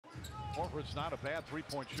Horford's not a bad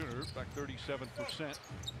three-point shooter, in fact 37%.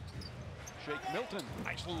 Shake Milton,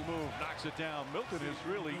 nice little move, knocks it down. Milton has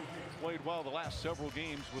really played well the last several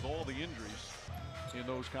games with all the injuries in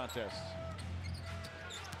those contests.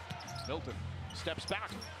 Milton steps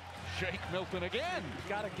back. Shake Milton again.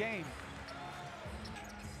 Got a game.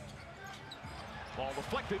 Ball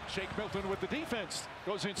deflected. Shake Milton with the defense.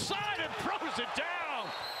 Goes inside and throws it down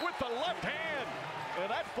with the left hand. And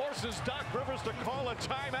that forces Doc Rivers to call a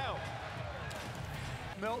timeout.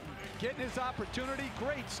 Milton getting his opportunity.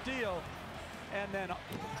 Great steal. And then,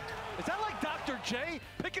 is that like Dr. J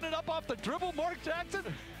picking it up off the dribble, Mark Jackson?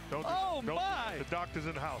 Don't, my. The doctor's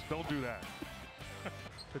in the house. Don't do that.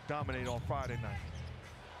 To dominate on Friday night.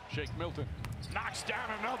 Shake Milton knocks down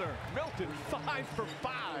another. Milton 5 for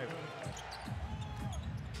 5.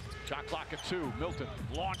 Shot clock at 2. Milton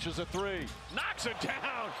launches a 3. Knocks it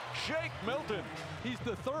down. Shake Milton. He's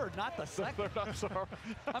the third, not the second. I'm sorry.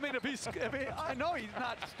 I mean, I know he's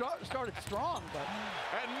not started strong, but.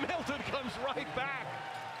 And Milton comes right back.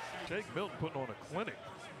 Shake Milton putting on a clinic.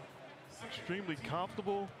 Extremely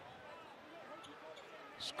comfortable.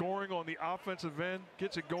 Scoring on the offensive end.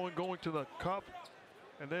 Gets it going to the cup.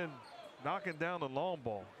 And then knocking down the long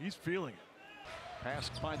ball. He's feeling it. Pass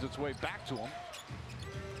finds its way back to him.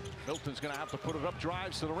 Milton's going to have to put it up,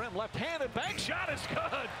 drives to the rim, left-handed bank shot is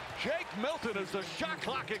good. Shake Milton, as the shot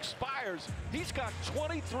clock expires, he's got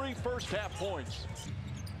 23 first-half points.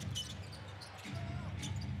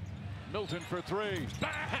 Milton for 3.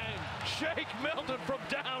 Bang! Shake Milton from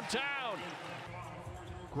downtown.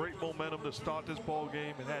 Great momentum to start this ball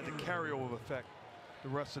game and had the carryover effect the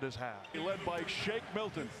rest of this half. Led by Shake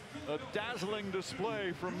Milton. A dazzling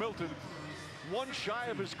display from Milton. One shy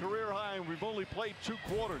of his career high, and we've only played 2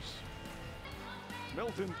 quarters.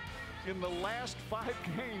 Milton, in the last 5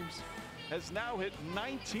 games, has now hit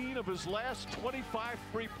 19 of his last 25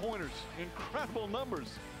 three-pointers. Incredible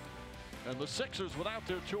numbers. And the Sixers, without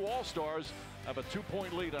their 2 All-Stars, have a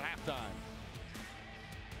 2-point lead at halftime.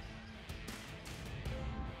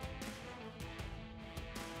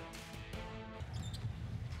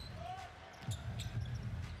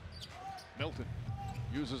 Milton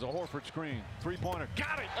uses a Horford screen. Three-pointer.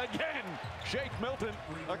 Got it again. Shake Milton,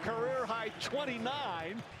 a career-high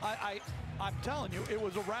 29. I'm telling you, it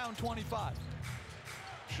was around 25.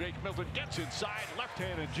 Shake Milton gets inside,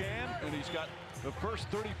 left-handed jam, and he's got the first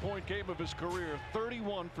 30-point game of his career.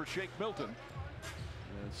 31 for Shake Milton.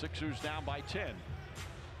 And Sixers down by 10.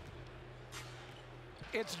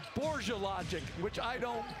 It's Borgia logic, which I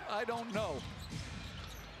don't know.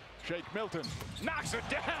 Shake Milton knocks it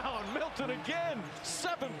down. Milton again.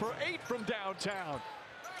 7 for 8 from downtown.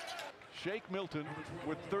 Shake Milton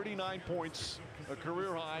with 39 points, a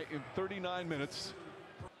career high in 39 minutes,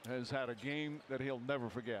 has had a game that he'll never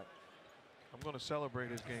forget. I'm going to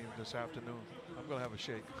celebrate his game this afternoon. I'm going to have a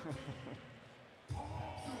shake.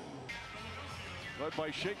 Led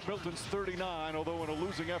by Shake Milton's 39, although in a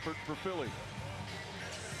losing effort for Philly.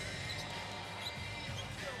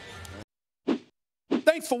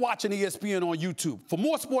 Thanks for watching ESPN on YouTube. For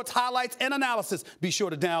more sports highlights and analysis, be sure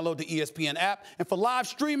to download the ESPN app. And for live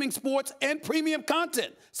streaming sports and premium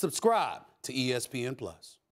content, subscribe to ESPN+.